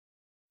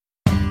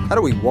How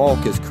do we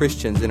walk as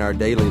Christians in our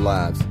daily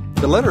lives?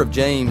 The letter of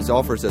James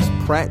offers us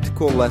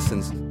practical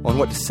lessons on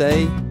what to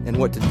say and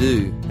what to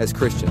do as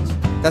Christians.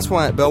 That's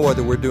why at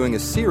Bellwether we're doing a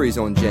series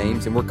on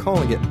James, and we're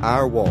calling it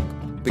Our Walk,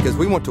 because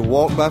we want to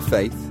walk by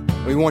faith,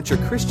 and we want your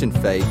Christian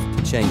faith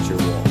to change your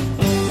walk.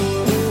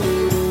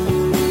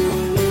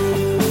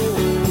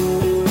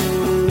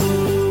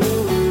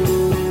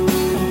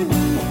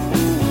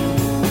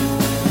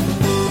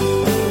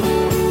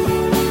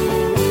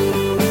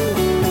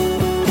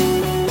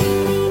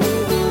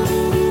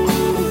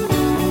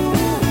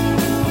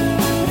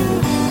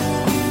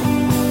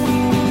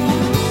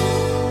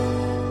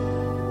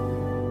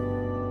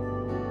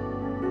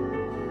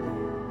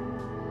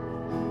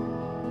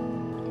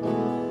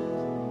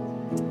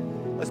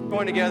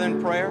 Together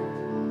in prayer.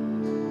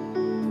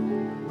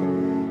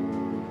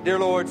 Dear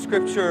Lord,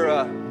 Scripture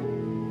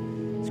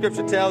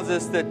tells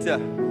us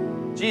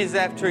that Jesus,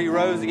 after He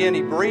rose again,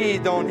 He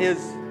breathed on His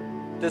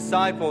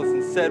disciples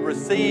and said,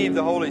 "Receive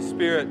the Holy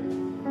Spirit."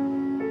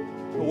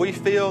 We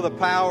feel the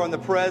power and the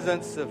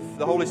presence of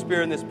the Holy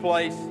Spirit in this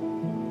place.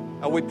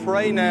 We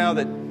pray now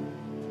that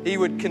He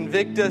would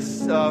convict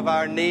us of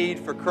our need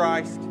for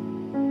Christ.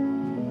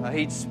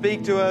 He'd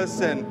speak to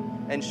us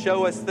and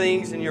show us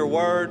things in Your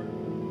Word.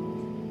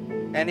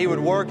 And He would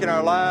work in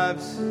our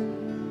lives,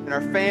 in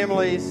our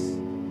families,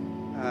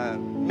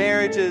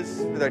 marriages,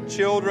 with our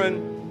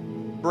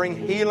children, bring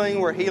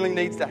healing where healing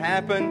needs to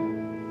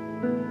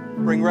happen,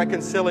 bring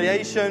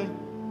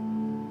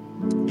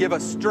reconciliation, give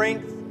us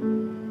strength,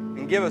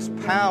 and give us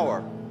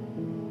power,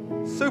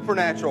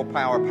 supernatural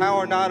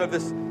power not of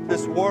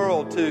this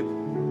world,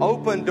 to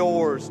open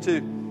doors,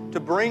 to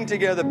bring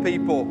together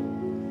people,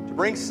 to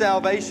bring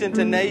salvation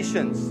to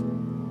nations,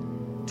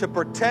 to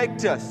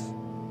protect us,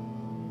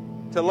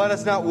 to let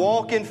us not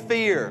walk in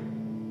fear,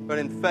 but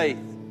in faith.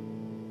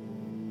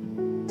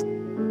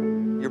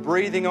 You're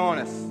breathing on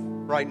us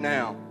right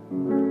now.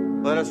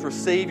 Let us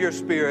receive Your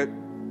Spirit,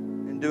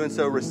 and doing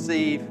so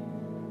receive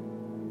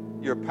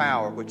Your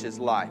power, which is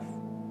life.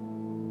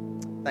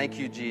 Thank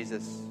You,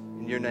 Jesus.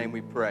 In Your name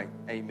we pray.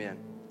 Amen.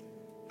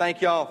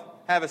 Thank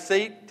y'all. Have a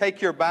seat.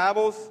 Take your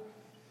Bibles.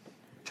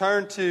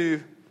 Turn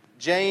to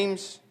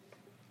James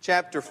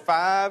chapter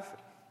 5.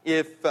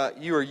 If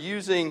you are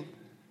using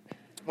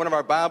one of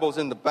our Bibles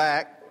in the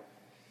back,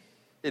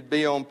 it'd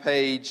be on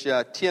page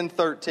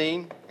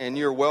 1013, and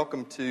you're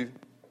welcome to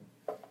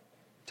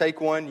take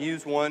one,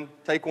 use one,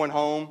 take one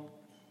home.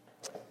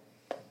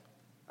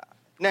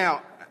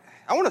 Now,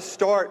 I want to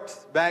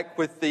start back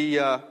with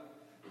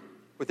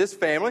this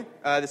family,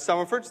 the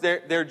Summerfords.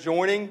 They're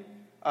joining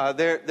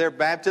their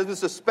baptism.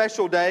 It's a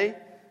special day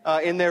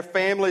in their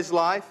family's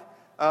life.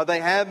 They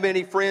have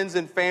many friends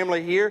and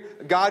family here.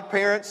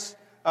 Godparents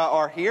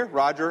are here,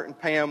 Roger and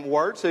Pam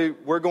Wirtz, who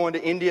we're going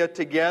to India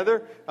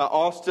together,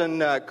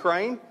 Austin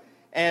Crane.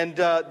 And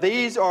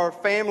these are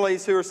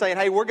families who are saying,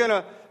 hey, we're going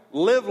to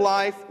live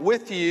life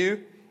with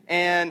you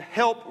and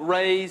help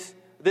raise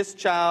this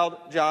child,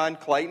 John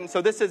Clayton.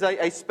 So this is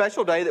a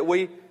special day that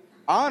we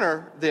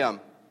honor them.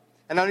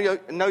 And I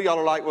know y'all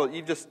are like, well,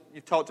 you've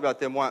talked about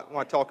them.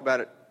 Why talk about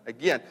it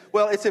again?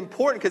 Well, it's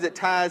important because it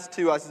ties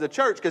to us as a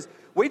church, because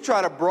we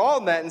try to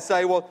broaden that and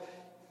say, well,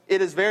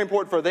 it is very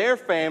important for their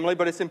family,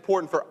 but it's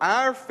important for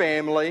our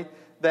family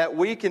that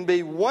we can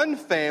be one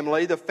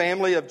family, the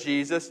family of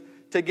Jesus,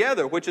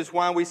 together, which is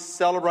why we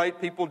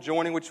celebrate people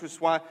joining, which is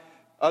why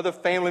other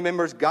family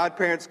members,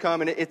 godparents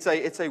come, and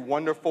it's a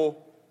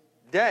wonderful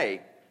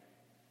day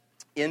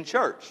in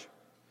church.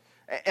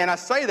 And I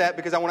say that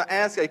because I want to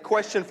ask a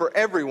question for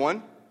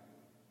everyone,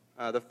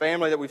 the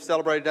family that we've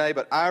celebrated today,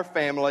 but our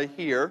family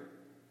here.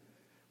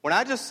 When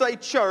I just say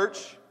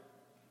church,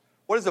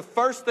 what is the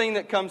first thing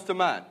that comes to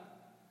mind?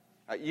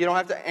 You don't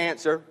have to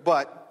answer,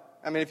 but,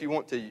 I mean, if you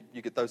want to,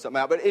 you could throw something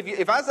out. But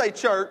if I say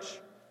church,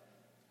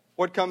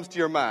 what comes to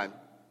your mind?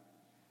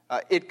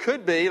 It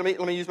could be, let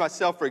me use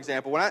myself for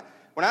example.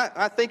 When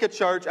I think of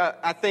church,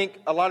 I think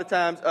a lot of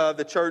times of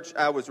the church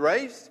I was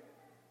raised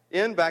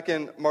in, back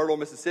in Myrtle,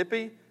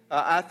 Mississippi.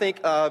 I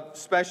think of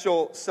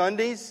special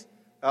Sundays,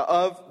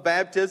 of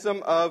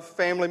baptism, of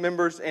family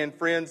members and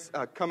friends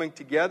coming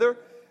together.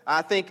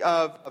 I think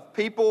of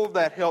people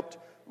that helped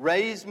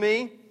raise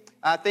me.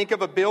 I think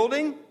of a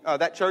building.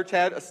 That church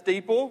had a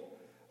steeple.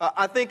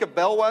 I think of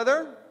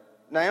Bellwether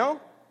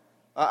now.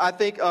 I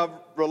think of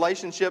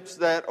relationships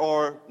that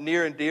are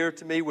near and dear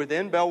to me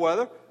within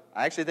Bellwether.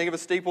 I actually think of a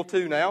steeple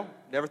too now.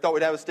 Never thought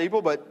we'd have a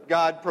steeple, but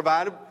God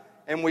provided,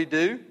 and we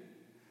do.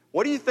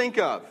 What do you think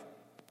of?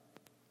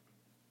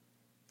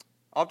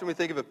 Often we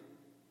think of a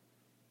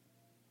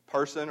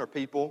person or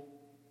people.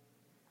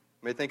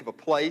 We may think of a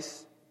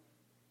place.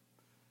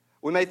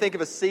 We may think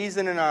of a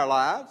season in our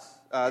lives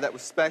that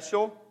was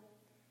special.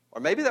 Or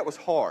maybe that was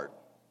hard.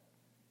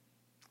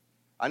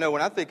 I know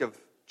when I think of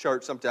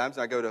church sometimes,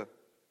 and I go to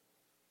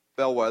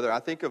Bellwether, I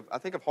think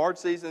of hard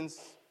seasons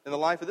in the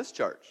life of this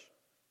church.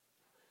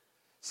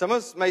 Some of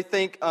us may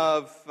think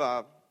of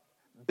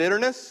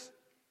bitterness.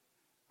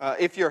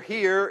 If you're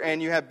here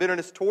and you have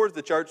bitterness towards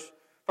the church,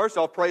 first of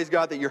all, praise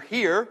God that you're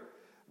here.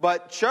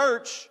 But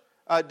church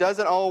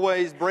doesn't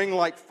always bring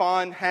like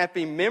fond,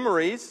 happy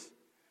memories.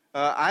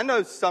 I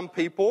know some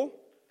people,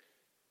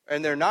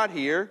 and they're not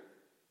here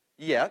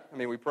yet. I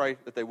mean, we pray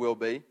that they will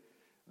be,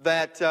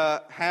 that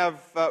have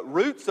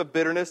roots of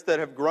bitterness that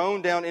have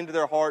grown down into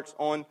their hearts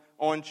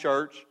on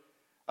church,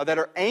 that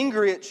are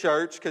angry at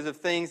church because of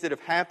things that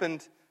have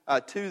happened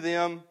to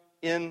them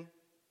in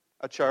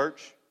a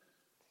church.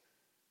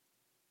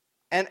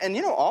 And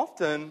you know,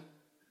 often,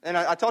 and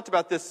I talked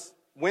about this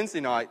Wednesday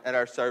night at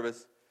our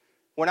service,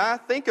 when I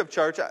think of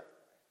church,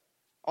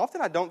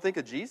 often I don't think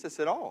of Jesus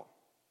at all.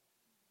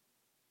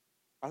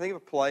 I think of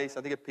a place,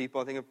 I think of people,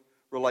 I think of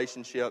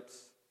relationships,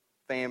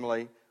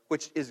 family,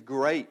 which is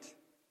great,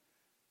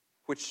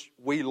 which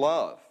we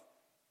love.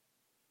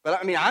 But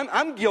I mean,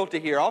 I'm guilty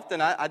here.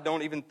 Often I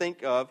don't even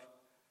think of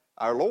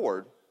our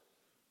Lord,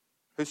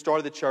 who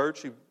started the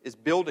church, who is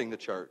building the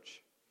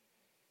church.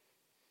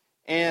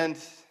 And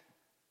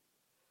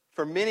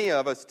for many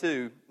of us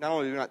too, not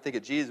only do we not think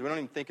of Jesus, we don't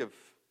even think of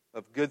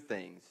good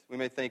things. We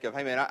may think of,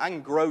 hey man, I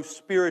can grow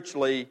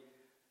spiritually.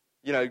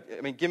 You know,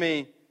 I mean, give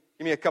me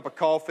a cup of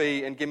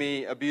coffee and give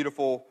me a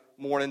beautiful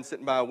morning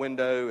sitting by a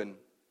window, and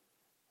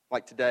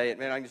like today,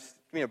 man, I can just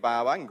give me a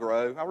Bible. I can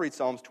grow. I'll read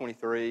Psalms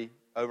 23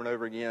 over and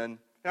over again.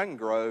 I can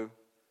grow.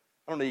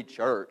 I don't need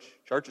church.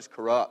 Church is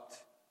corrupt.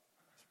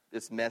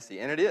 It's messy.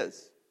 And it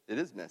is. It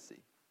is messy.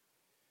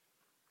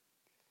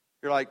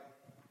 You're like,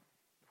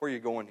 where are you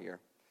going here?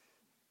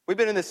 We've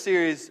been in this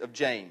series of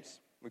James.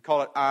 We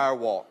call it Our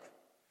Walk.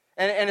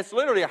 And it's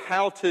literally a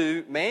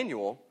how-to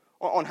manual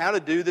on how to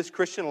do this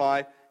Christian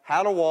life,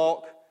 how to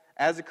walk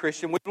as a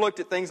Christian. We've looked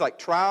at things like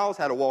trials,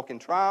 how to walk in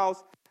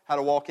trials, how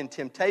to walk in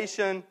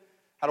temptation,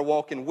 how to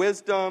walk in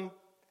wisdom,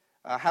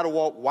 how to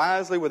walk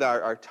wisely with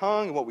our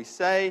tongue and what we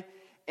say.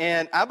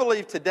 And I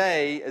believe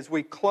today, as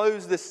we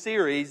close this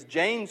series,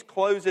 James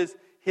closes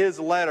his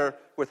letter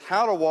with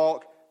how to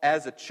walk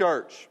as a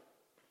church.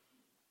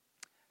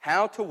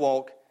 How to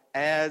walk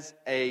as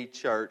a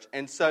church.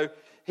 And so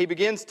he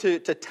begins to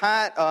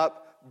tie it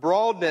up,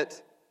 broaden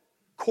it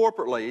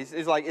corporately.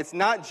 He's like, it's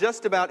not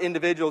just about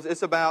individuals,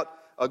 it's about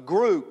a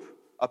group,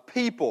 a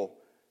people,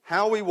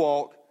 how we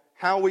walk,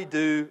 how we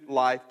do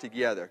life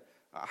together.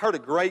 I heard a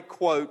great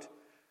quote.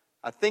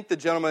 I think the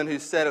gentleman who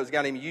said it was a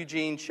guy named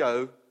Eugene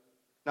Cho.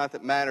 Not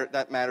that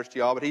matters to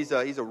y'all, but he's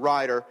a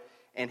writer.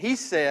 And he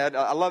said,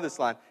 I love this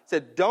line, he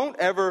said, don't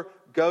ever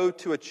go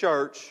to a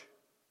church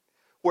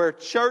where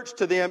church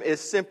to them is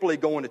simply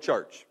going to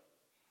church.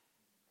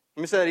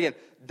 Let me say that again.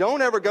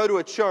 Don't ever go to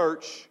a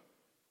church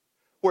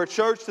where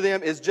church to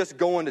them is just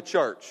going to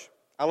church.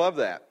 I love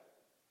that.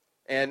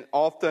 And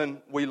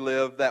often we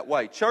live that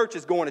way. Church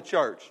is going to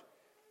church.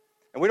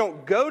 And we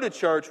don't go to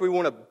church, we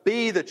want to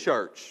be the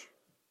church.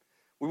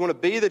 We want to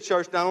be the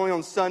church not only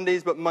on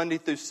Sundays, but Monday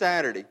through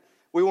Saturday.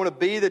 We want to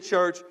be the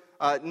church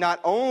not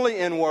only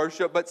in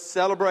worship, but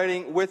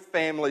celebrating with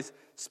families,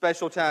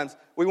 special times.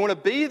 We want to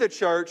be the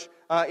church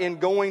in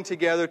going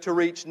together to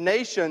reach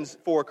nations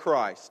for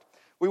Christ.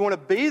 We want to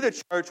be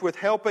the church with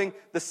helping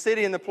the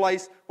city and the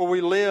place where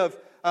we live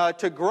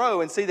to grow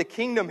and see the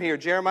kingdom here.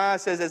 Jeremiah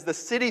says, as the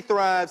city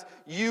thrives,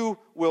 you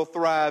will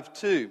thrive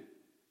too.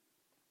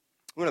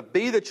 We want to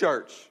be the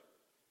church,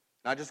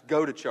 not just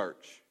go to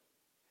church.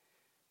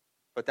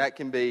 But that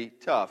can be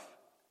tough.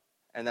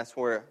 And that's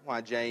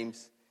why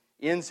James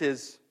ends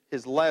his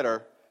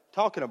letter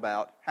talking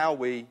about how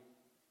we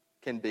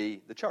can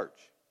be the church.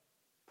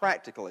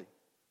 Practically,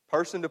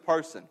 person to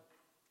person,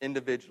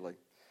 individually.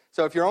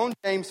 So if you're on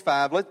James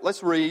 5,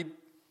 let's read.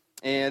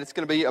 And it's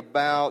going to be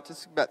about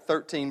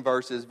 13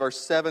 verses, verse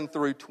 7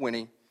 through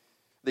 20.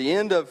 The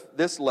end of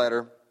this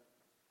letter,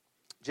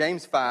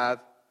 James 5,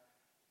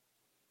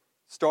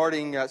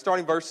 starting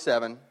verse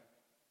 7.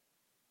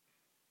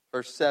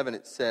 Verse 7,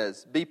 it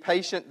says, be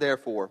patient,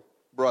 therefore,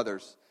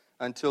 brothers,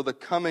 until the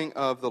coming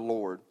of the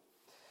Lord.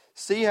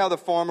 See how the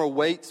farmer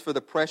waits for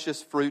the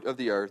precious fruit of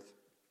the earth,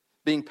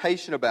 being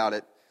patient about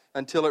it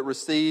until it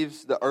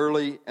receives the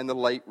early and the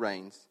late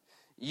rains.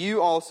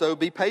 You also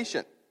be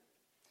patient.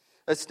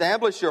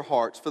 Establish your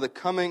hearts, for the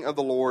coming of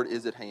the Lord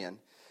is at hand.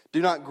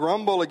 Do not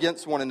grumble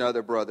against one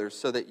another, brothers,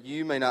 so that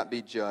you may not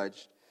be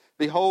judged.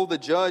 Behold, the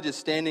judge is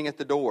standing at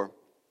the door.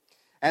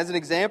 As an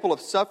example of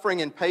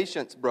suffering and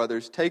patience,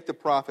 brothers, take the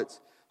prophets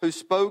who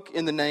spoke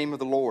in the name of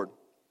the Lord.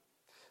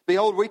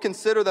 Behold, we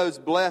consider those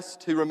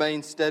blessed who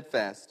remain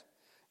steadfast.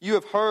 You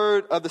have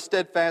heard of the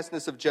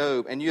steadfastness of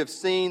Job, and you have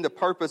seen the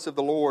purpose of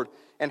the Lord,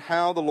 and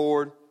how the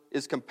Lord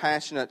is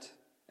compassionate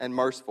and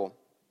merciful.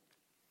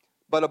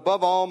 But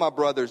above all, my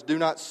brothers, do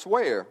not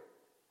swear,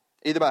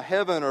 either by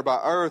heaven or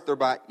by earth or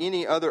by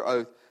any other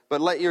oath,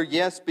 but let your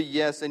yes be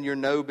yes and your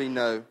no be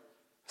no,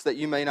 so that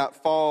you may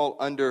not fall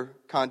under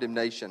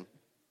condemnation.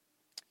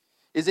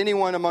 Is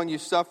anyone among you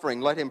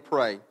suffering? Let him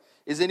pray.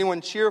 Is anyone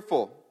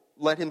cheerful?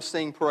 Let him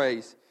sing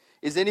praise.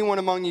 Is anyone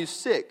among you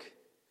sick?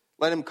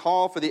 Let him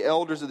call for the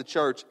elders of the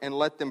church and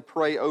let them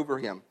pray over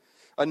him,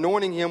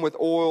 anointing him with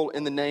oil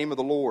in the name of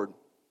the Lord.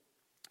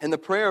 And the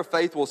prayer of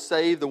faith will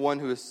save the one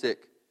who is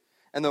sick,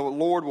 and the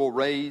Lord will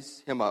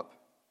raise him up.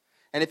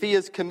 And if he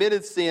has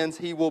committed sins,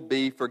 he will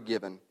be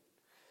forgiven.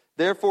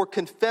 Therefore,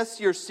 confess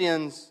your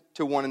sins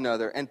to one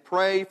another and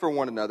pray for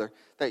one another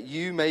that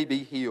you may be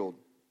healed.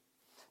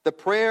 The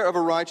prayer of a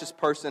righteous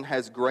person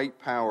has great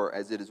power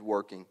as it is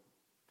working.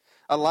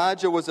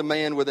 Elijah was a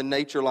man with a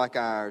nature like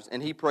ours,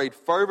 and he prayed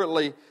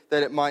fervently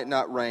that it might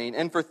not rain.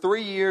 And for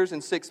 3 years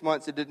and 6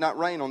 months it did not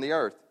rain on the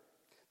earth.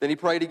 Then he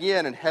prayed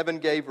again, and heaven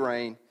gave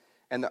rain,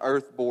 and the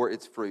earth bore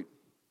its fruit.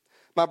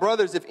 My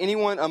brothers, if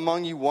anyone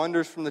among you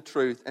wanders from the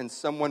truth and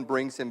someone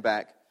brings him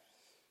back,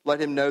 let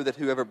him know that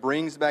whoever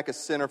brings back a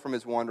sinner from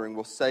his wandering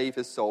will save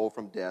his soul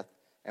from death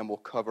and will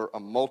cover a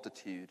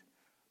multitude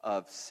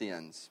of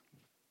sins.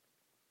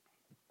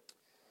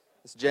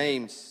 It's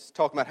James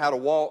talking about how to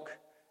walk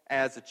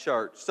as a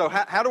church. So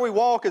how do we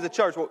walk as a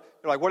church? Well,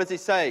 you're like, what does he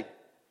say?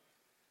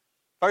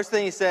 First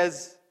thing he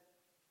says,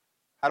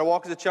 how to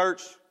walk as a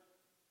church?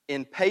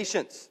 In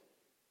patience.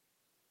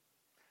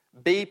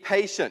 Be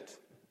patient.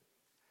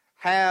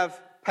 Have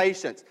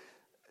patience.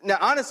 Now,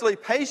 honestly,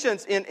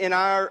 patience in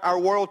our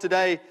world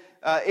today,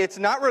 it's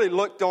not really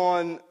looked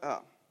on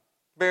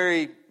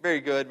very,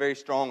 very good, very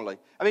strongly.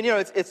 I mean,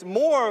 it's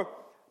more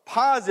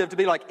positive to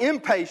be like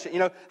impatient.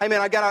 Hey man,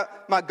 I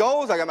got my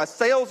goals, I got my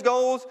sales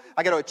goals,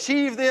 I got to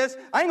achieve this.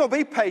 I ain't going to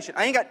be patient.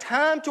 I ain't got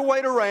time to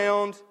wait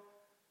around.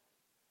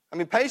 I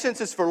mean, patience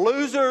is for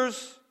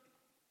losers.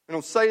 We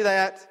don't say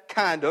that,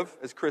 kind of,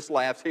 as Chris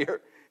laughs here.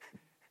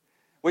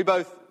 We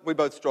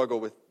both struggle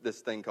with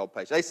this thing called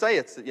patience. They say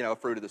it's, a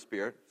fruit of the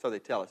Spirit, so they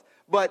tell us.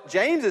 But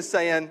James is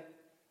saying,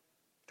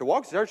 to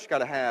walk as a church, you got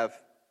to have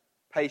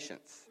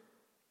patience.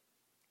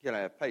 You got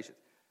to have patience.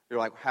 You're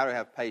like, how do I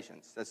have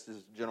patience? That's just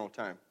a general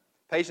term.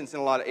 Patience in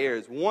a lot of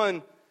areas.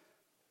 One,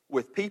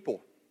 with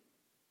people.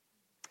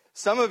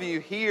 Some of you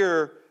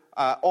here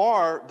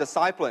are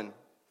discipling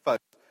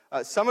folks.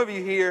 Some of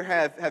you here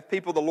have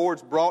people the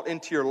Lord's brought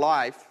into your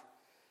life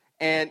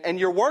and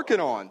you're working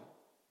on,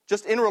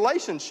 just in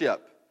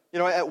relationship,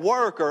 at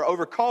work or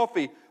over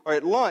coffee or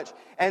at lunch.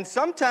 And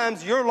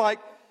sometimes you're like,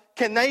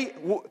 can they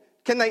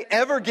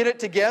ever get it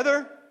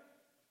together?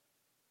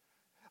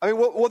 I mean,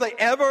 will they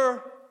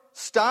ever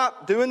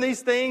stop doing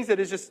these things that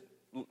is just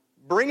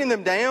bringing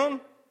them down?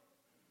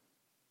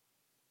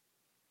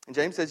 And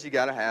James says you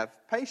got to have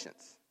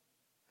patience.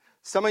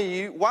 Some of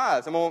you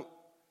wives, I'm going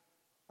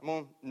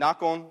to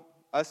knock on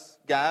us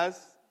guys,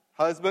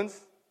 husbands.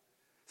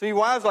 Some of you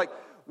wives, like,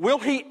 will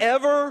he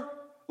ever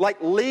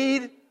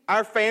lead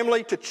our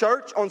family to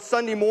church on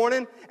Sunday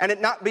morning and it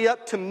not be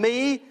up to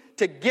me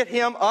to get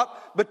him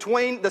up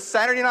between the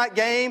Saturday night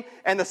game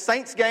and the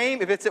Saints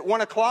game if it's at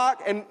 1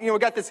 o'clock? And, we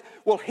got this,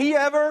 will he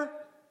ever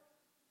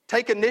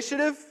take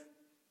initiative?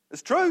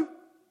 It's true.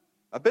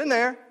 I've been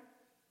there.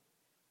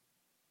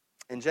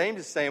 And James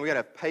is saying we got to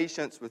have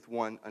patience with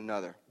one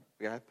another.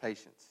 We got to have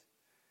patience.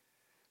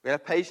 We got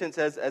to have patience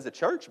as a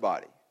church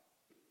body.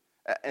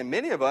 And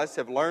many of us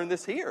have learned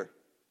this here.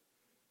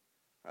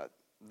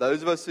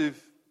 Those of us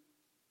who've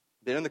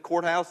been in the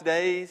courthouse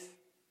days,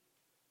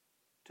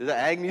 to the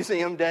Ag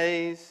Museum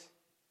days,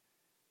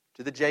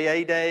 to the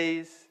JA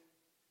days,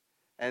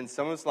 and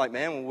some of us like,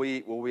 man,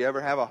 will we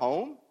ever have a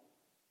home?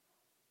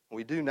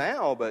 We do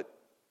now, but,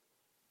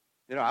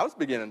 I was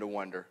beginning to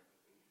wonder.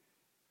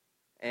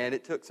 And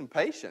it took some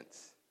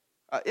patience.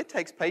 It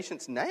takes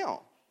patience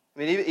now. I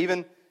mean,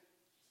 even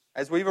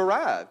as we've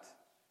arrived.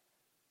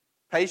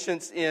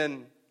 Patience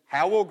in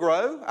how we'll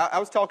grow. I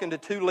was talking to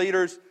 2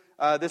 leaders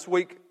this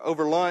week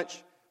over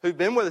lunch who've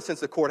been with us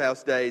since the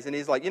courthouse days. And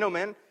he's like,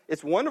 man,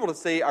 it's wonderful to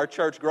see our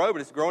church grow, but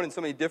it's growing in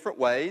so many different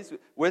ways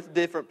with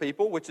different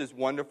people, which is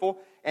wonderful.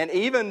 And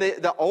even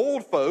the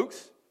old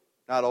folks,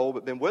 not old,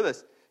 but been with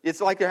us, it's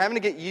like they're having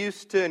to get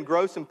used to and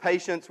grow some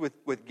patience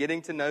with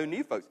getting to know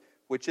new folks,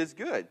 which is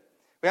good.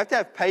 We have to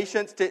have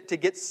patience to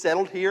get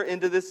settled here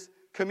into this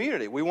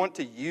community. We want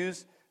to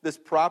use this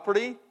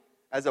property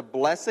as a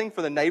blessing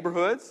for the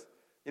neighborhoods.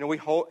 We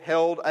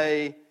held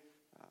a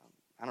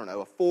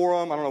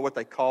forum, I don't know what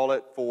they call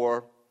it,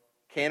 for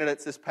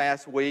candidates this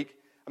past week.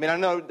 I mean, I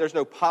know there's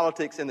no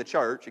politics in the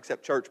church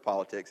except church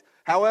politics.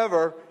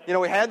 However,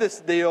 we had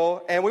this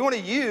deal, and we want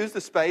to use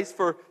the space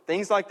for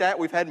things like that.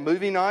 We've had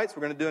movie nights.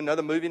 We're going to do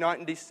another movie night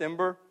in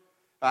December.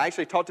 I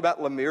actually talked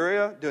about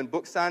Lemuria, doing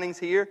book signings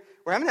here.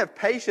 We're having to have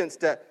patience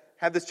to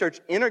have this church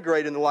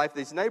integrate in the life of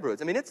these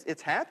neighborhoods. I mean,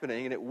 it's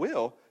happening, and it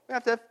will. We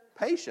have to have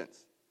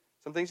patience.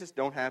 Some things just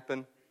don't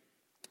happen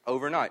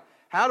overnight.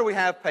 How do we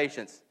have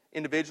patience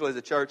individually as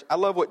a church? I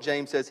love what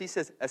James says. He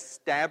says,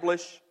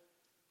 establish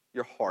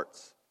your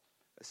hearts.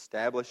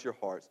 Establish your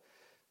hearts.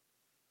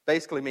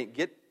 Basically,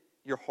 get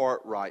your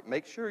heart right.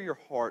 Make sure your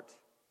heart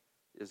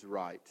is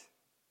right.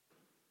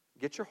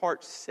 Get your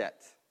heart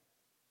set.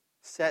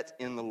 Set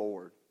in the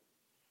Lord.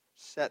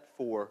 Set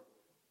for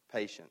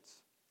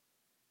patience.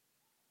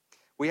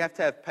 We have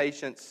to have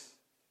patience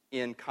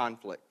in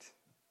conflict.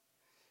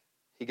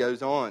 He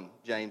goes on,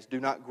 James, do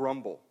not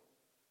grumble.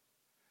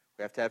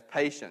 We have to have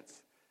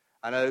patience.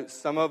 I know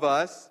some of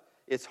us,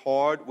 it's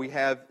hard. We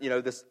have,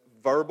 this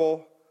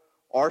verbal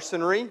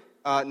arsenal,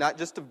 not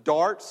just of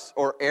darts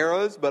or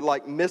arrows, but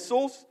like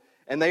missiles,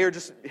 and they are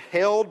just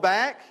held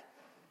back,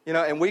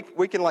 and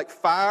we can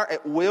fire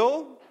at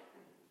will.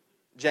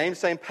 James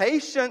saying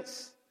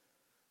patience.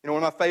 You know,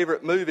 one of my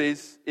favorite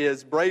movies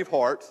is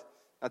Braveheart.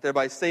 Not that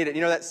everybody's seen it.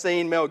 You know that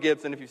scene, Mel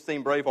Gibson, if you've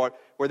seen Braveheart,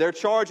 where they're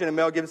charging and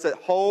Mel Gibson said,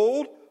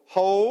 hold,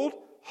 hold,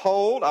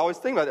 hold. I always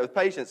think about that with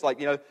patience. Like,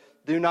 you know,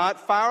 do not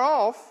fire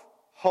off.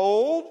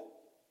 Hold.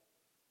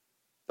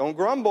 Don't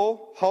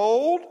grumble.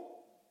 Hold.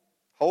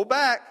 Hold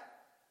back.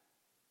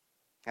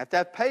 Have to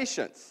have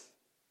patience.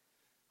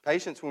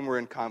 Patience when we're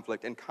in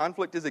conflict. And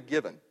conflict is a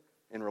given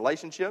in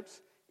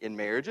relationships, in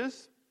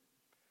marriages,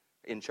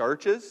 in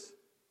churches,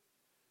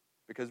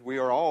 because we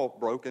are all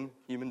broken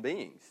human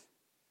beings.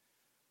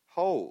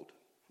 Hold,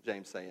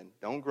 James saying.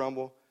 Don't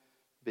grumble.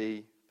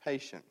 Be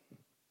patient.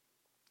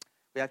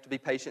 We have to be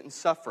patient in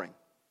suffering.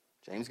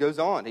 James goes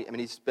on.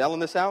 He's spelling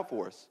this out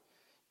for us.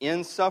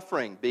 In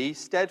suffering, be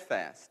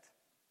steadfast.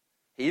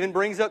 He even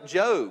brings up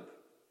Job.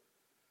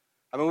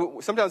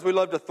 Sometimes we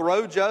love to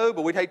throw Job,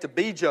 but we'd hate to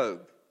be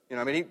Job. You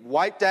know, he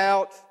wiped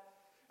out.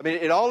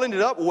 It all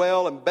ended up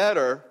well and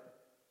better,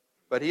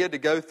 but he had to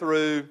go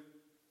through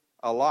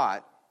a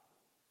lot.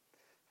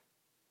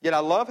 Yet I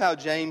love how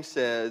James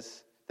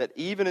says that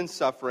even in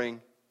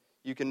suffering,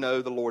 you can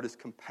know the Lord is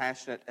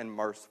compassionate and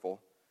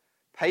merciful.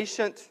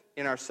 Patient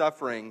in our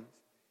suffering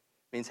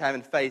means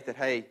having faith that,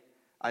 hey,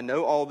 I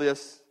know all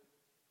this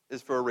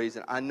is for a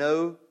reason. I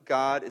know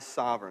God is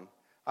sovereign.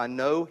 I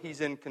know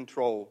He's in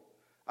control.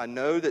 I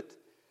know that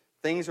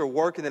things are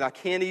working that I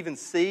can't even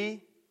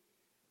see,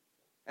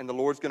 and the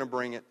Lord's going to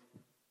bring it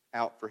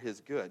out for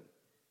His good.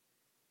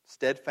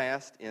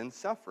 Steadfast in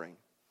suffering.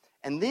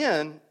 And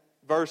then,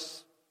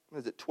 verse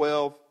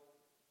 12,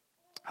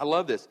 I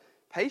love this.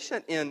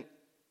 Patient in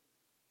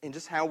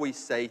just how we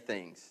say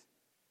things.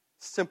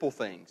 Simple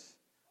things.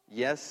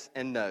 Yes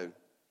and no.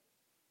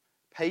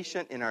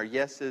 Patient in our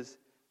yeses,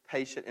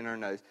 patient in our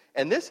no's.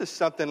 And this is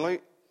something,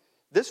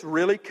 this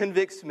really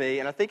convicts me,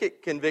 and I think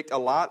it convicts a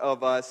lot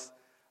of us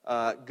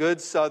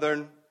good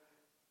Southern,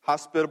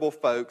 hospitable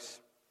folks.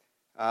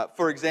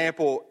 For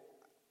example,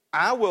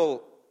 I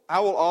will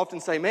often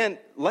say, man,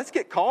 let's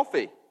get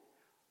coffee.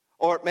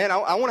 Or, man,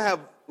 I want to have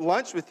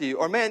lunch with you.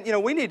 Or, man,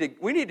 we need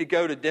to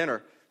go to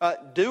dinner.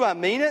 Do I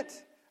mean it?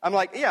 I'm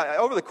like, yeah,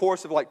 over the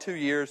course of 2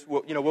 years,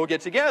 we'll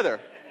get together.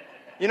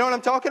 You know what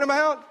I'm talking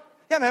about?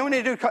 Yeah, man, we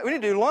need to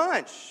do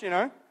lunch,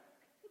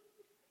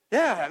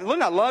 Yeah,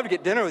 wouldn't I love to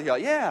get dinner with y'all?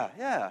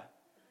 Yeah.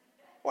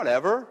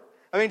 Whatever.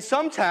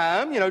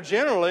 Sometime,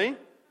 generally.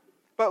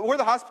 But we're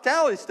the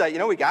hospitality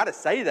state, we got to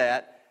say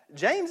that.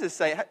 James is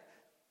saying,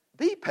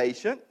 be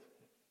patient.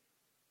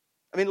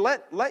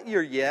 Let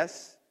your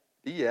yes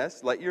be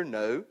yes. Let your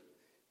no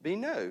be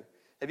no.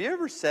 Have you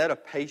ever said a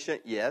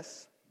patient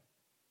yes?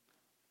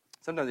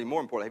 Sometimes even more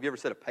important, have you ever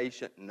said a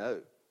patient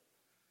no?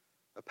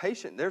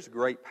 There's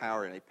great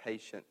power in a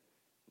patient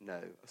no,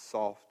 a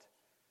soft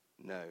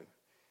no.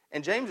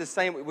 And James is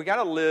saying we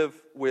got to live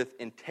with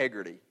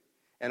integrity.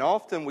 And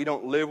often we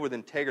don't live with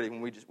integrity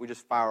when we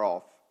just fire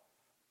off.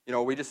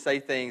 We just say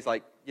things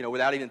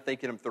without even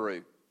thinking them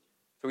through.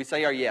 So we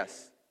say our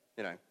yes,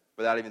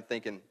 without even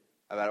thinking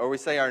about it. Or we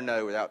say our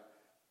no without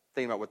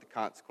thinking about what the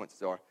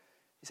consequences are.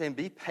 He's saying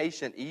be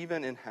patient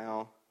even in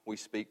how we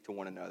speak to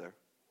one another.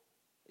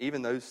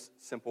 Even those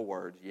simple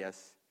words,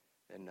 yes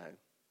and no.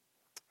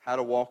 How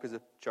to walk as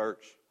a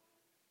church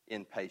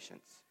in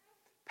patience.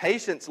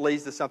 Patience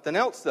leads to something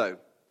else, though.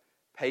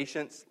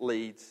 Patience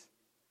leads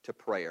to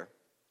prayer.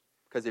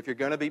 Because if you're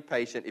going to be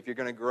patient, if you're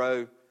going to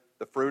grow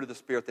the fruit of the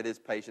Spirit that is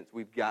patience,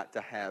 we've got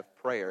to have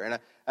prayer. And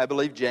I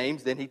believe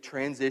James, then he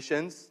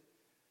transitions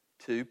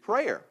to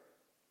prayer.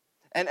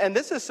 And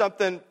this is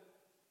something,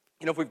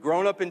 if we've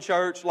grown up in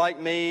church like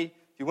me,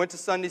 if you went to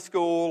Sunday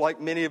school like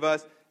many of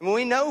us,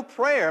 we know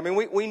prayer.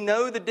 We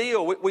know the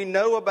deal. We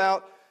know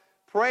about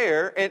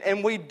prayer,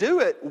 and we do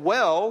it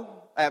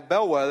well at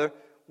Bellwether.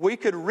 We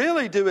could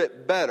really do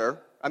it better.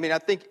 I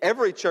think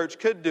every church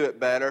could do it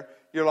better.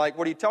 You're like,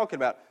 what are you talking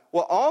about?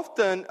 Well,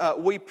 often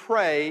we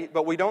pray,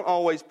 but we don't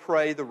always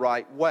pray the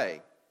right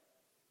way.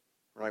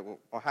 Right?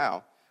 Well,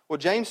 how? Well,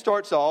 James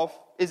starts off,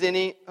 is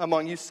any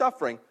among you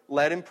suffering?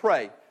 Let him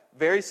pray.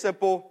 Very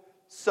simple,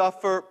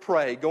 suffer,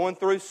 pray. Going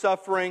through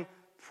suffering,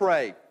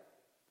 pray.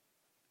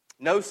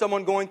 Know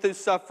someone going through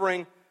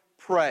suffering,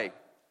 pray.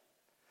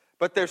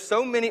 But there's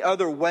so many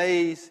other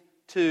ways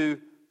to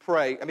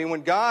pray.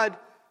 When God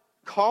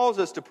calls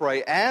us to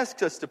pray,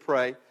 asks us to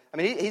pray,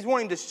 He's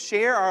wanting to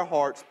share our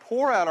hearts,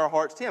 pour out our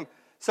hearts to Him.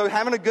 So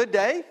having a good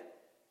day,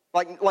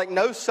 like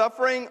no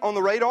suffering on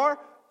the radar,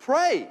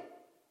 pray.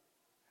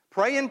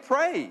 Pray and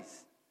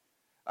praise.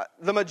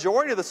 The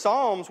majority of the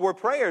Psalms were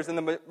prayers, and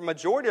the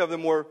majority of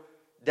them were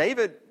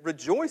David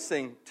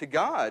rejoicing to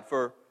God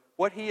for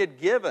what he had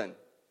given,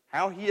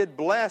 how he had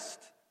blessed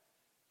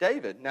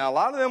David. Now, a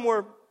lot of them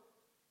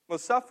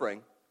was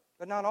suffering,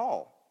 but not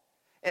all.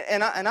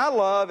 And I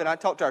love, and I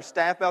talk to our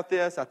staff about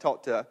this, I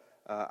talk to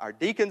our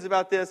deacons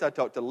about this, I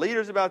talk to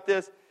leaders about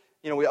this.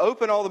 We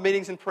open all the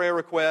meetings in prayer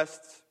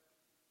requests.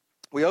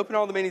 We open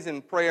all the meetings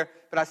in prayer,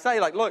 but I say,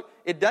 look,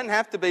 it doesn't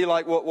have to be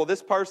well,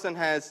 this person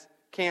has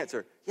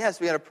cancer. Yes,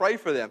 we got to pray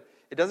for them.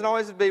 It doesn't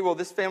always have to be,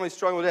 this family's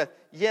struggling with death.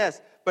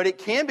 Yes, but it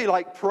can be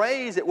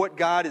praise at what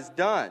God has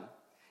done.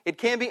 It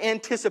can be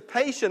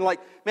anticipation, like,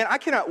 man, I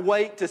cannot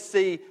wait to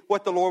see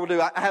what the Lord will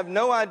do. I have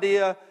no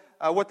idea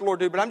what the Lord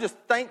will do, but I'm just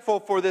thankful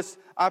for this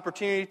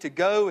opportunity to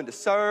go and to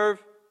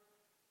serve.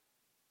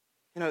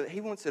 You know,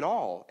 He wants it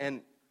all.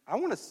 And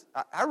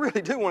I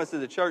really do want us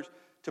as a church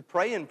to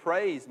pray and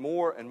praise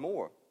more and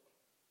more.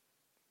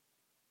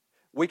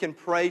 We can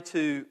pray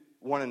to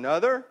one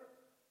another,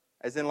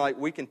 as in like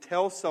we can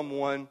tell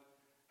someone,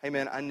 hey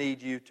man, I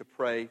need you to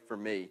pray for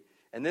me.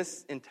 And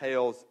this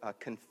entails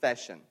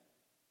confession.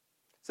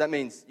 So that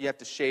means you have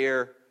to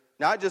share,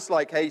 not just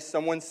like, hey,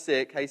 someone's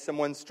sick, hey,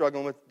 someone's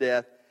struggling with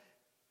death,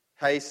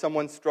 hey,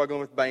 someone's struggling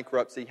with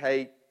bankruptcy,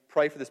 hey,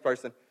 pray for this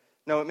person.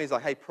 No, it means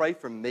like, hey, pray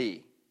for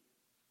me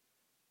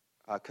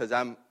because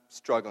I'm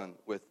struggling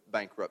with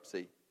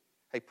bankruptcy.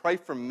 Hey, pray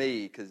for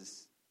me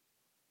because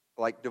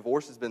like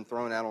divorce has been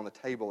thrown out on the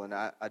table and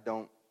I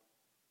don't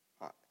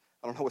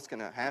know what's going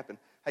to happen.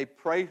 Hey,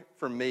 pray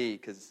for me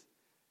because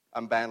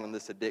I'm battling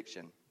this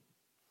addiction.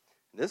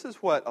 This is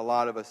what a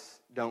lot of us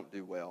don't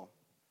do well,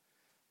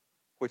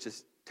 which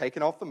is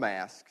taking off the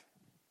mask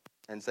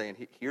and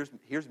saying,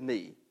 here's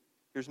me.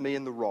 Here's me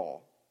in the raw.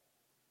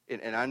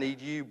 And I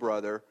need you,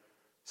 brother,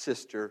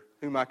 sister,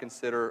 whom I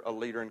consider a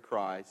leader in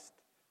Christ,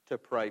 to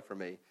pray for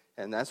me.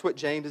 And that's what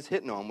James is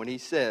hitting on when he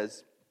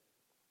says,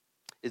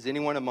 is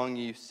anyone among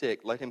you sick?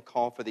 Let him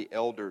call for the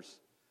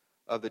elders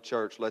of the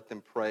church. Let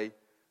them pray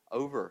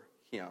over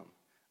him.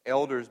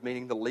 Elders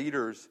meaning the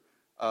leaders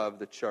of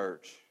the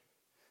church.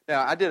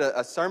 Now, I did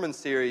a sermon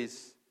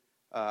series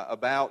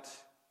about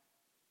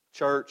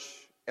church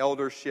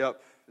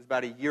eldership. It was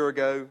about a year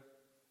ago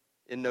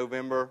in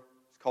November.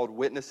 It's called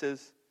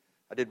Witnesses.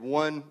 I did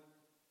one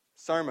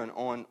sermon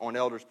on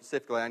elders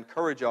specifically. I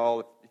encourage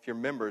y'all, if you're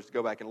members, to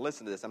go back and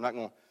listen to this. I'm not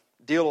going to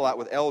deal a lot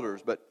with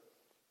elders, but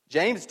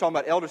James is talking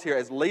about elders here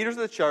as leaders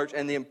of the church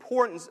and the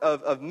importance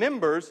of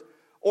members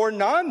or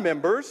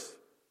non-members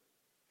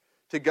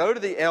to go to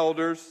the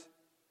elders,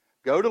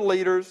 go to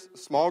leaders, a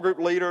small group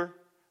leader,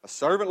 a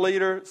servant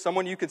leader,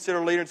 someone you consider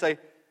a leader, and say,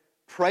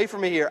 pray for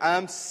me here.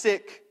 I'm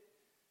sick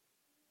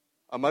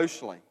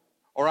emotionally,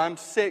 or I'm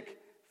sick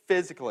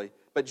physically.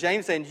 But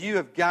James is saying you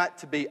have got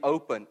to be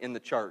open in the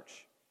church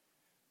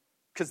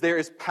because there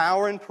is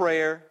power in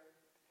prayer,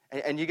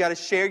 and you got to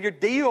share your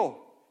deal.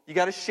 You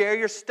got to share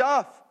your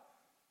stuff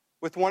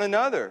with one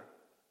another.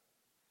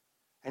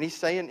 And he's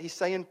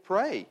saying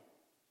pray.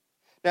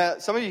 Now,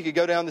 some of you could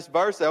go down this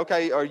verse and say,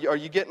 okay, are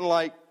you getting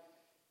like,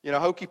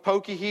 hokey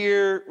pokey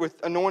here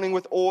with anointing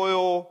with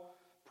oil,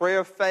 prayer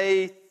of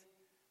faith,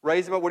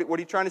 raise them up? What are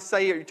you trying to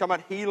say here? Are you talking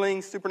about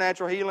healings,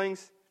 supernatural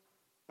healings?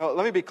 Now,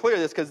 let me be clear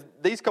this, because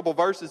these couple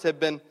verses have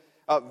been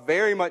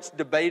very much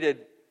debated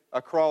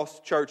across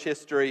church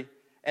history,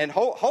 and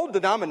whole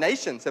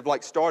denominations have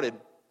started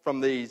from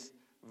these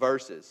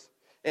verses.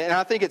 And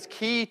I think it's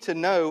key to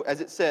know, as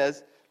it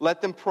says,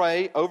 let them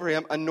pray over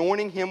him,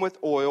 anointing him with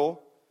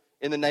oil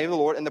in the name of the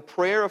Lord, and the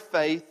prayer of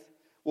faith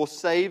will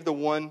save the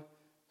one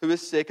who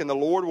is sick, and the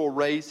Lord will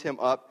raise him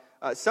up.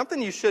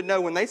 Something you should know,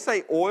 when they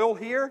say oil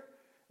here,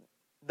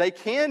 they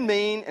can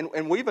mean,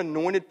 and we've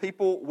anointed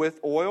people with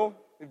oil.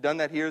 We've done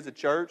that here as a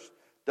church,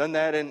 done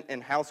that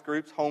in house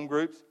groups, home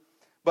groups.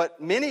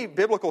 But many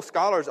biblical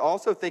scholars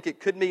also think it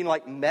could mean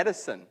like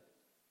medicine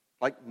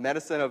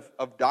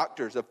of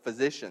doctors, of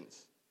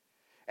physicians.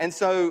 And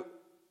so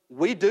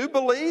we do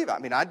believe,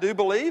 I do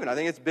believe, and I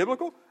think it's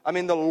biblical.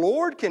 The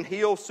Lord can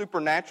heal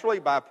supernaturally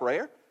by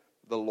prayer.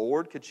 The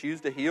Lord could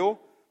choose to heal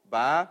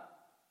by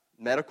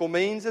medical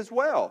means as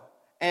well.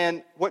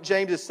 And what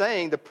James is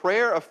saying, the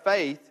prayer of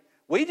faith,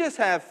 we just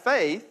have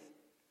faith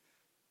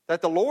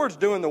that the Lord's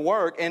doing the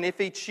work, and if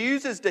he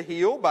chooses to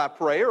heal by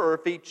prayer or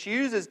if he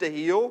chooses to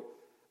heal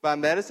by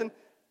medicine,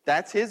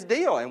 that's his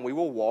deal, and we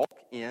will walk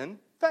in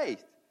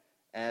faith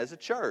as a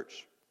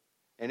church.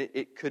 And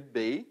it could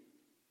be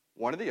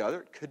one or the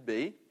other. It could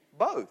be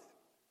both.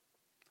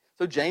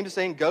 So James is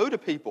saying, go to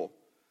people.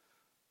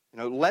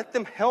 Let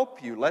them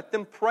help you. Let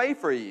them pray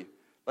for you.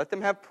 Let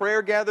them have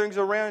prayer gatherings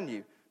around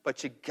you.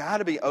 But you got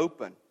to be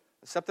open.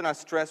 It's something I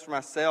stress for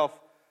myself,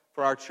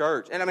 for our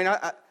church. And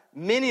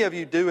many of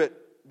you do it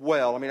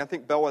well. I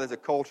think Bellwether has a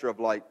culture of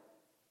we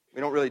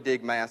don't really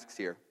dig masks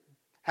here.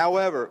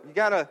 However, you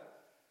got to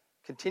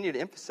continue to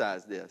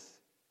emphasize this.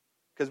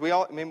 Because we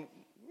all, you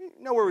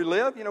know where we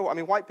live.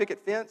 White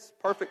picket fence,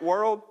 perfect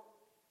world.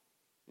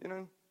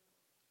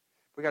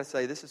 We got to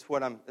say, this is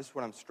what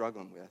I'm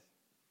struggling with.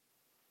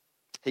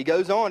 He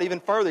goes on even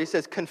further. He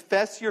says,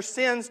 confess your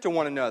sins to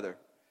one another.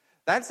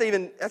 That's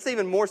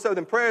even more so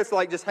than prayer. It's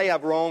like just, hey,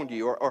 I've wronged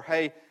you, or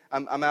hey,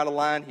 I'm out of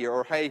line here,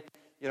 or hey,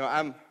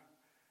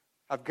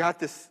 I've got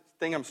this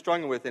thing I'm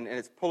struggling with and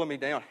it's pulling me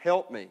down.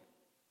 Help me.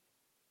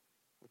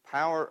 The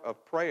power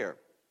of prayer.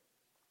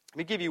 Let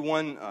me give you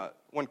one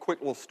quick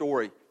little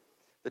story.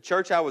 The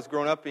church I was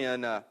growing up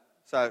in,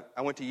 so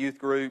I went to youth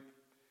group.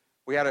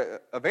 We had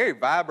a very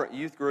vibrant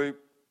youth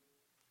group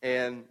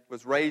and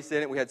was raised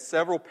in it. We had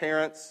several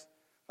parents,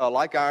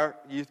 like our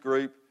youth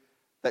group,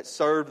 that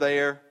served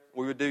there.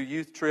 We would do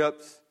youth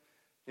trips.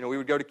 We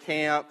would go to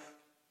camp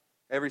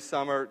every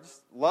summer.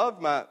 Just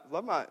loved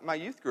my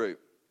youth group.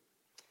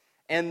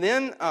 And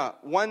then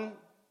one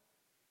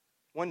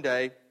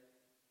day,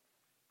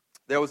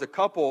 there was a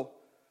couple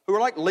who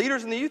were like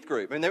leaders in the youth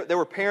group. I mean, they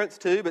were parents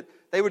too, but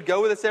they would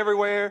go with us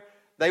everywhere.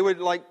 They would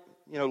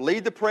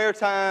lead the prayer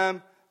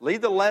time,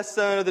 lead the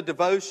lesson or the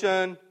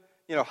devotion,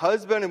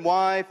 husband and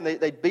wife, and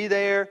they'd be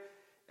there.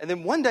 And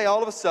then one day,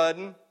 all of a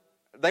sudden,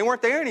 they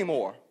weren't there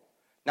anymore.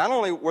 Not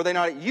only were they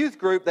not at youth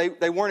group,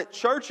 they weren't at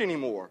church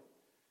anymore.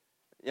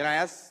 I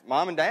asked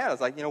Mom and Dad, I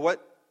was like,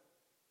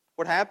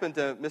 what happened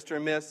to Mr.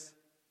 and Miss?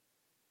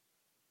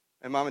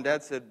 And Mom and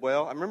Dad said,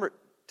 well, I remember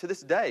to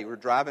this day, we're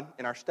driving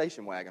in our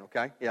station wagon,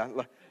 okay? Yeah,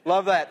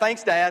 love that.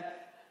 Thanks, Dad.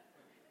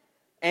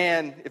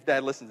 And if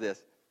Dad listens to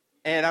this.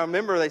 And I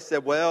remember they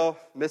said, well,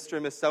 Mr.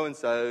 and Miss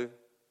So-and-so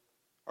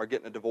are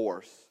getting a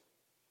divorce.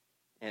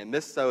 And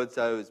Miss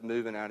So-and-so is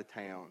moving out of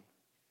town.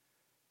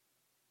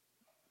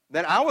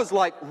 Then I was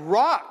like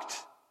rocked.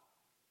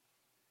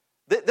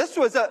 This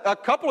was a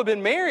couple had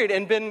been married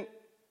and been,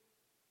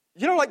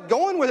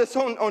 going with us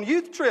on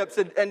youth trips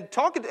and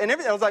talking and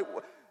everything. I was like,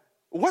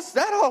 what's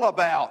that all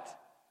about?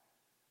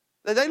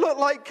 They look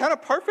like kind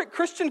of perfect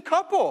Christian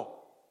couple.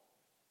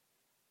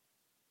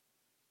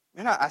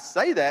 And I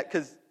say that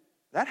because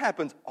that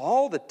happens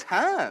all the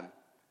time.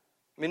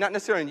 I mean, not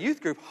necessarily in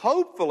youth group,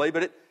 hopefully,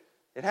 but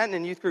it hadn't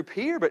in youth group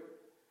here, but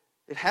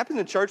it happens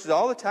in churches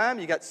all the time.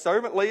 You got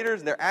servant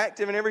leaders, and they're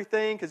active and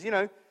everything because,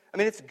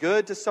 it's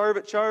good to serve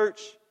at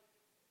church,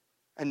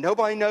 and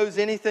nobody knows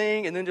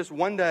anything, and then just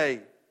one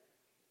day,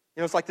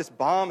 it's like this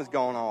bomb has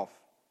gone off,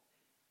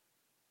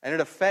 and it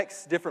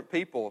affects different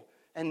people,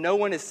 and no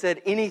one has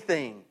said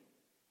anything.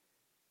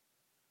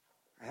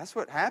 And that's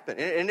what happened,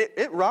 and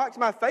it rocked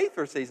my faith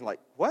for a season. Like,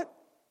 what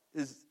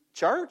is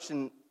church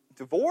and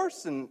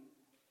divorce? And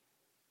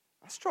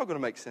I struggle to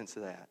make sense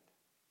of that.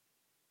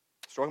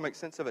 I struggle to make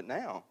sense of it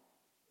now.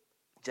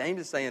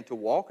 James is saying to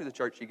walk as a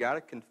church, you got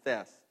to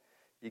confess.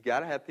 You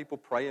got to have people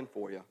praying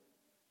for you.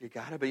 You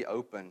got to be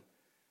open.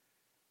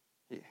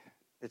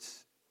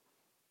 It's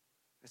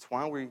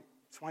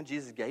why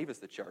Jesus gave us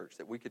the church,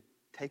 that we could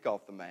take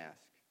off the mask.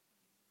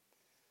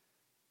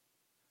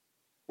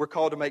 We're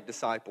called to make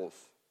disciples.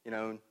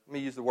 Let me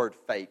use the word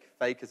fake.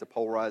 Fake is a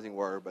polarizing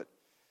word, but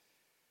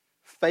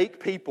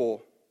fake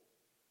people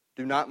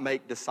do not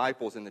make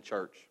disciples in the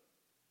church.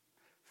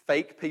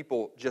 Fake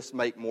people just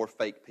make more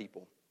fake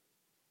people.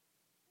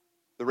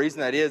 The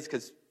reason that is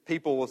because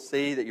people will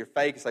see that you're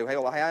fake and say, hey,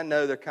 I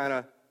know they're kind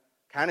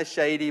of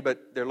shady,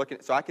 but they're looking,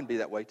 so I can be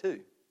that way too.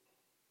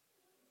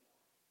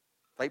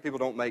 Fake people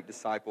don't make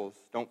disciples,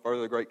 don't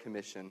further the Great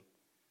Commission.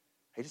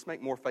 They just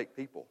make more fake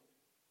people.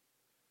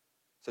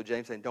 So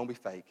James is saying, don't be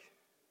fake.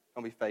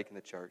 Don't be fake in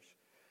the church.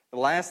 The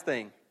last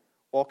thing,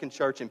 walk in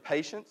church in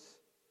patience.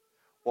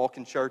 Walk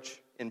in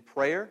church in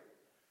prayer.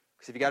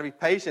 Because if you got to be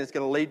patient, it's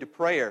going to lead to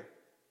prayer.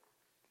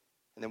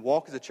 And then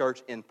walk as a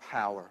church in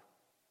power.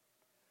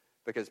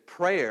 Because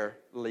prayer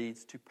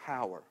leads to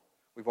power.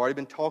 We've already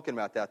been talking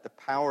about that, the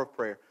power of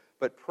prayer.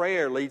 But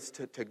prayer leads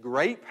to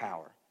great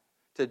power.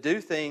 To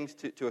do things,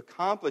 to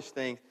accomplish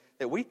things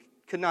that we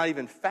could not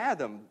even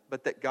fathom,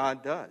 but that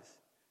God does.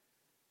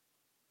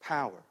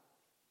 Power.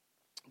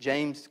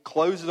 James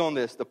closes on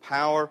this, the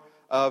power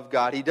of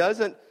God. He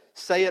doesn't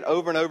say it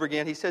over and over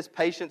again. He says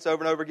patience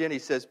over and over again. He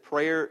says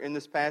prayer in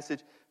this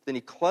passage. Then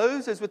he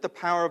closes with the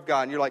power of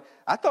God. And you're like,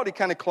 I thought he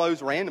kind of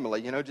closed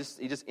randomly. He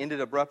just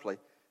ended abruptly.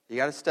 You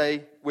got to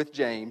stay with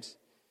James.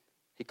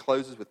 He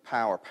closes with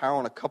power. Power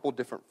on a couple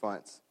different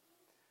fronts.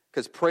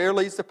 Because prayer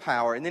leads to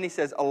power. And then he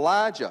says,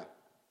 Elijah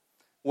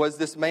was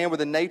this man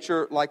with a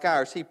nature like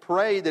ours. He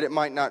prayed that it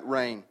might not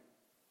rain.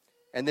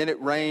 And then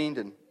it rained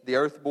and the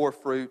earth bore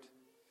fruit.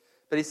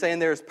 But he's saying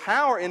there's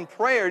power in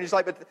prayer. And he's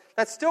like, but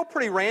that's still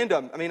pretty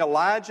random. I mean,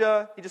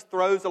 Elijah, he just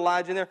throws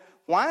Elijah in there.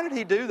 Why did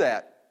he do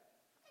that?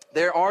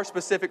 There are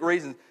specific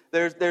reasons.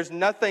 There's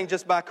nothing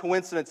just by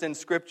coincidence in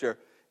Scripture.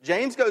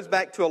 James goes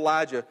back to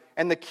Elijah.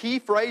 And the key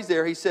phrase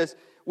there, he says,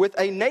 with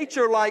a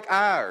nature like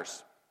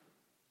ours.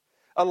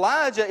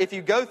 Elijah, if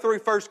you go through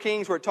 1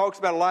 Kings where it talks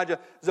about Elijah,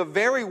 is a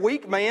very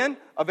weak man,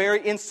 a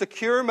very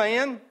insecure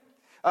man.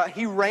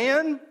 He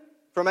ran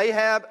from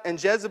Ahab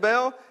and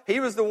Jezebel.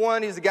 He's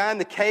the guy in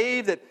the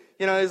cave that,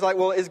 he's like,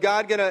 well, am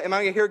I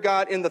going to hear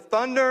God in the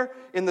thunder,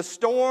 in the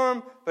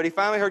storm? But he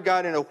finally heard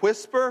God in a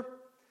whisper.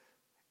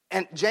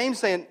 And James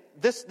saying,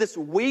 this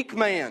weak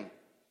man,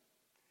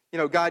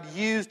 God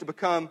used to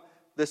become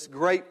this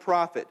great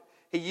prophet.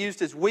 He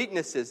used his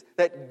weaknesses,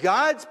 that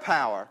God's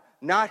power,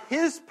 not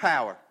his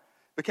power,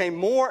 became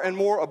more and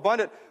more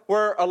abundant,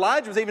 where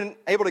Elijah was even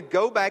able to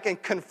go back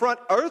and confront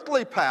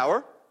earthly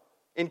power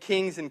in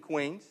kings and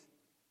queens.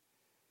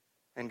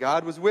 And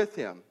God was with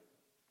him.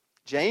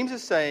 James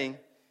is saying,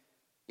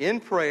 in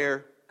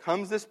prayer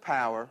comes this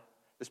power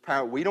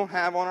we don't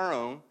have on our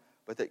own,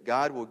 but that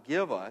God will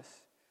give us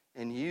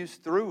and use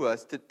through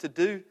us to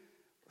do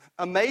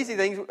amazing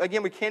things,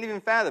 again, we can't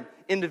even fathom.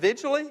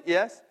 Individually,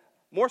 yes,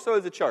 more so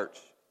as a church.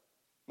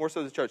 More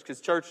so as a church,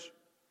 because church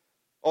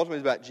ultimately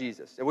is about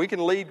Jesus. And we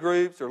can lead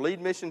groups or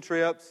lead mission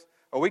trips,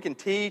 or we can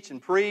teach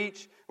and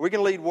preach, or we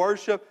can lead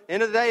worship.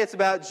 End of the day, it's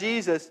about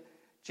Jesus.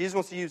 Jesus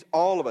wants to use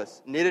all of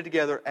us knitted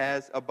together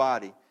as a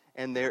body.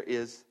 And there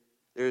is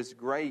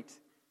great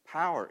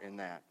power in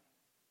that.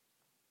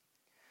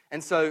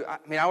 And so,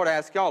 I would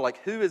ask y'all,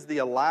 like, who is the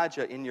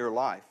Elijah in your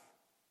life?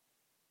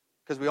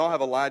 Because we all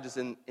have Elijahs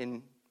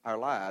in our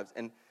lives.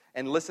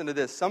 And listen to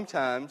this.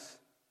 Sometimes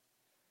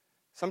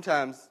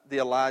the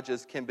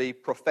Elijahs can be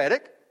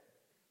prophetic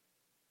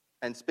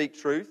and speak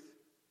truth.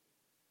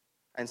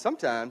 And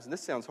sometimes, and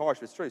this sounds harsh,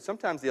 but it's true,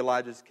 sometimes the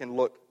Elijahs can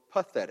look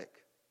pathetic.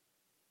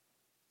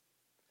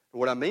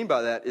 What I mean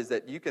by that is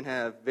that you can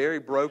have very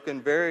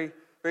broken, very,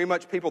 very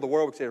much people the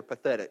world would say are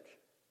pathetic.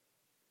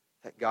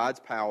 That God's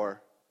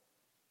power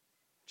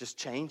just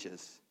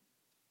changes.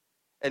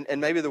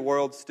 And maybe the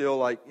world still,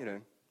 like,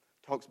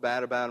 talks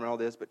bad about them and all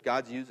this, but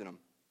God's using them.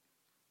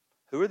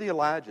 Who are the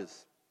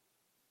Elijahs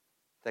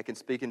that can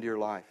speak into your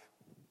life?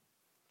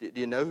 Do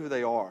you know who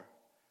they are?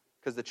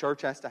 Because the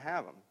church has to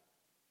have them.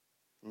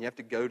 And you have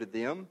to go to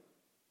them,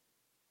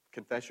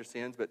 confess your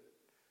sins, but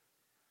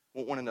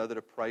want one another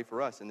to pray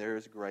for us. And there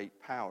is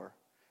great power.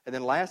 And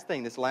then last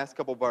thing, this last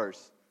couple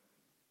verse,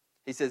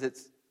 he says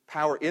it's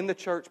power in the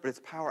church, but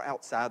it's power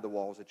outside the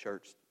walls of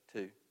church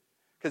too.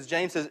 Because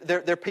James says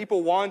there are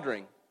people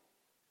wandering.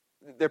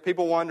 There are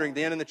people wandering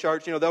then in the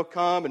church. They'll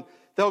come and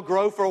they'll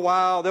grow for a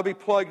while. They'll be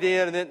plugged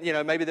in, and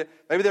then maybe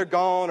they're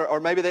gone, or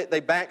maybe they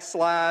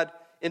backslide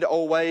into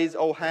old ways,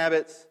 old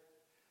habits.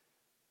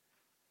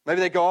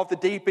 Maybe they go off the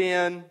deep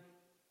end.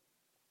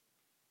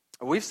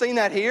 We've seen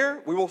that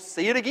here. We will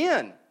see it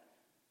again.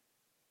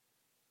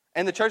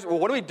 And the church, well,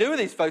 what do we do with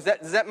these folks?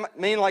 Does that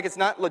mean like it's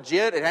not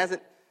legit? It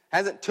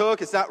hasn't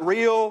took? It's not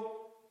real?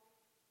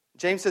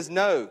 James says,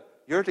 no.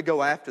 You're to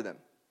go after them.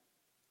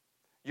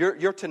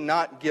 You're to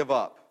not give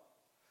up.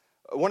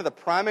 One of the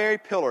primary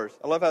pillars,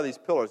 I love how these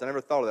pillars, I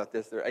never thought about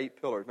this. There are 8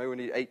 pillars. Maybe we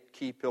need 8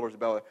 key pillars of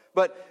Bellwether.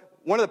 But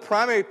one of the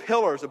primary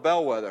pillars of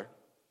Bellwether,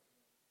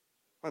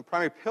 one of the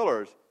primary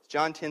pillars, is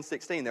John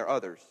 10:16. They're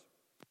others.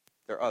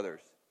 They're others.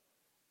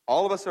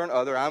 All of us are an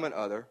other. I'm an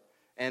other.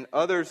 And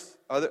others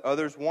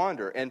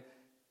wander. And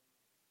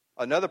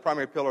another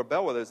primary pillar of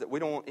Bellwether is that we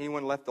don't want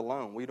anyone left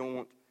alone. We don't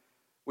want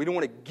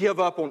to give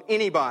up on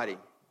anybody.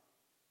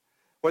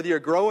 Whether you're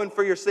growing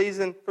for a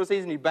season,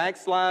 you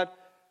backslide.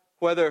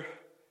 Whether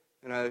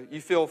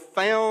you feel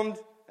found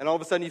and all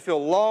of a sudden you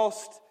feel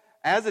lost.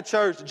 As a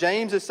church,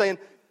 James is saying,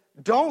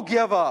 don't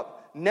give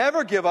up.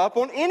 Never give up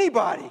on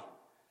anybody.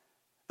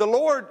 The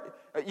Lord,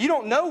 you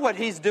don't know what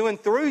He's doing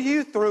through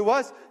you, through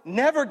us.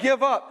 Never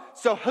give up.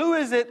 So who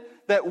is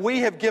it that we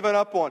have given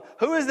up on?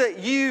 Who is it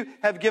you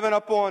have given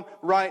up on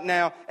right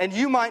now? And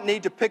you might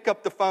need to pick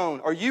up the phone,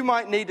 or you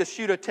might need to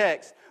shoot a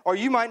text, or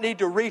you might need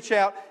to reach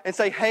out and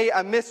say, hey,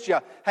 I missed you.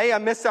 Hey, I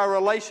missed our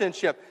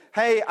relationship.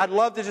 Hey, I'd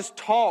love to just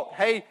talk.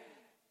 Hey,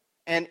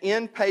 and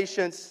in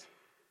patience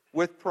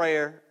with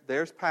prayer,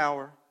 there's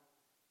power.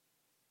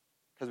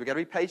 Because we got to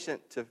be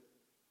patient to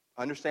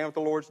understand what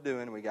the Lord's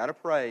doing. And we got to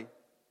pray.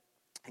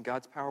 And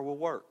God's power will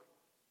work.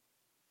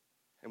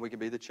 And we can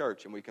be the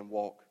church, and we can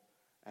walk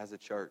as a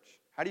church.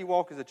 How do you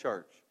walk as a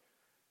church?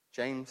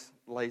 James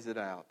lays it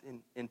out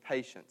in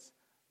patience,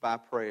 by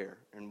prayer,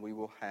 and we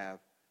will have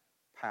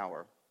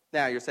power.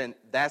 Now, you're saying,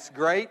 that's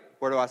great.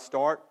 Where do I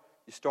start?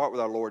 You start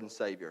with our Lord and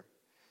Savior.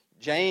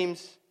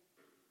 James,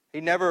 he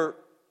never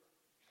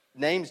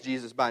names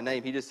Jesus by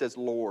name. He just says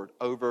Lord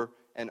over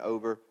and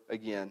over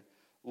again.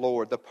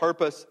 Lord, the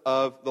purpose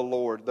of the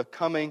Lord, the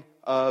coming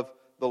of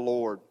the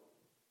Lord.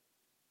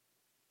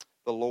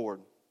 The Lord,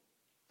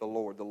 the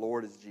Lord, the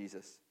Lord is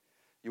Jesus.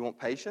 You want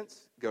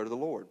patience? Go to the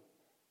Lord.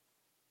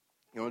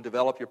 You want to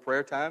develop your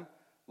prayer time?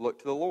 Look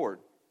to the Lord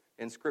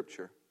in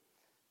Scripture.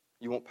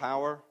 You want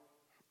power?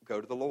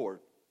 Go to the Lord.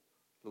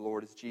 The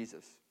Lord is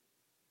Jesus.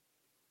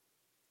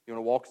 You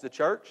want to walk as a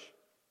church?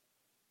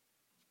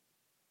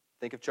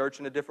 Think of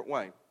church in a different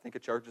way. Think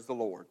of church as the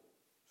Lord.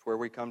 It's where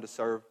we come to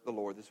serve the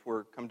Lord. This is where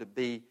we come to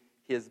be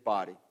His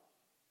body.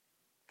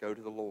 Go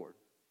to the Lord.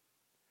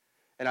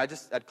 And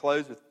I'd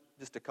close with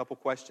just a couple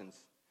questions.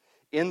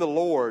 In the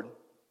Lord,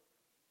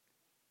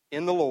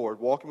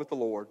 walking with the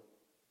Lord,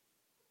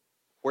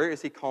 where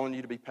is He calling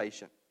you to be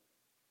patient?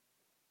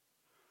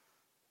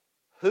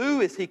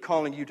 Who is He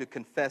calling you to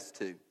confess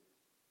to?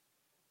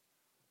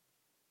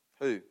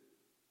 Who?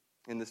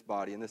 In this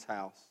body, in this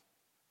house.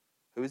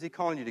 Who is He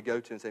calling you to go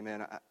to and say,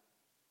 man,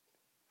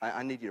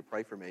 I need you to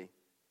pray for me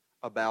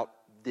about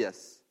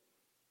this,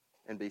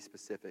 and be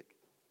specific?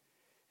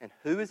 And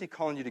who is He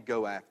calling you to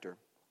go after,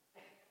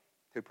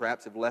 who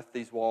perhaps have left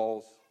these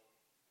walls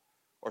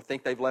or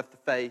think they've left the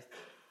faith?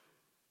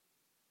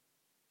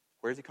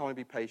 Where is He calling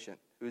you to be patient?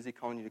 Who is He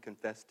calling you to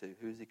confess to?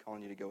 Who is He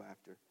calling you to go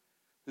after?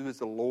 Who is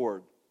the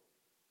Lord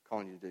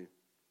calling you to do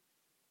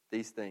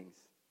these things?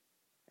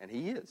 And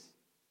He is.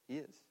 He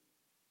is.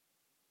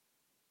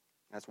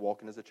 That's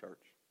walking as a church.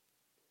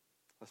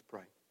 Let's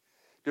pray.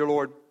 Dear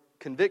Lord,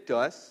 convict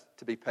us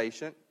to be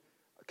patient.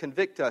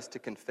 Convict us to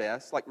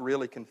confess, like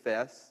really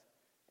confess,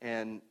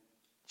 and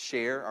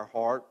share our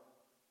heart.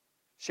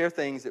 Share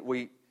things that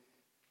we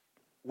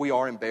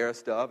are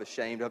embarrassed of,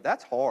 ashamed of.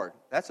 That's hard.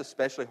 That's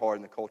especially hard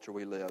in the culture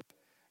we live.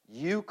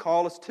 You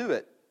call us to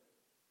it.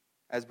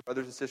 as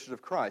brothers and sisters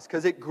of Christ,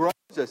 because it grows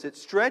us, it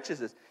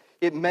stretches us,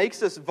 it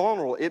makes us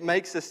vulnerable, it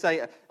makes us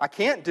say, I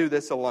can't do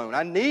this alone.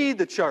 I need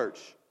the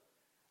church.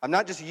 I'm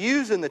not just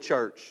using the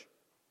church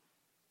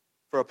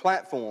for a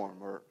platform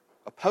or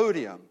a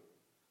podium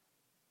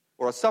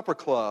or a supper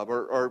club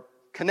or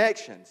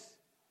connections.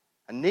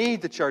 I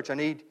need the church. I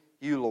need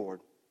you,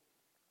 Lord.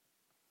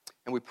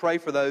 And we pray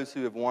for those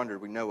who have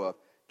wandered, we know of.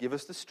 Give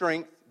us the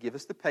strength, give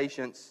us the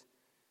patience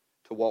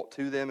to walk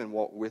to them and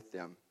walk with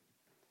them.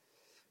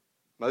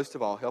 Most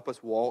of all, help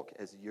us walk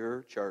as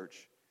your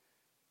church,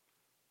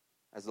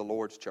 as the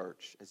Lord's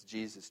church, as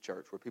Jesus'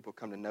 church, where people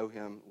come to know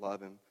Him,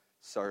 love Him,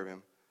 serve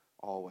Him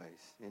always.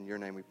 In your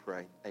name we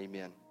pray.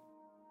 Amen.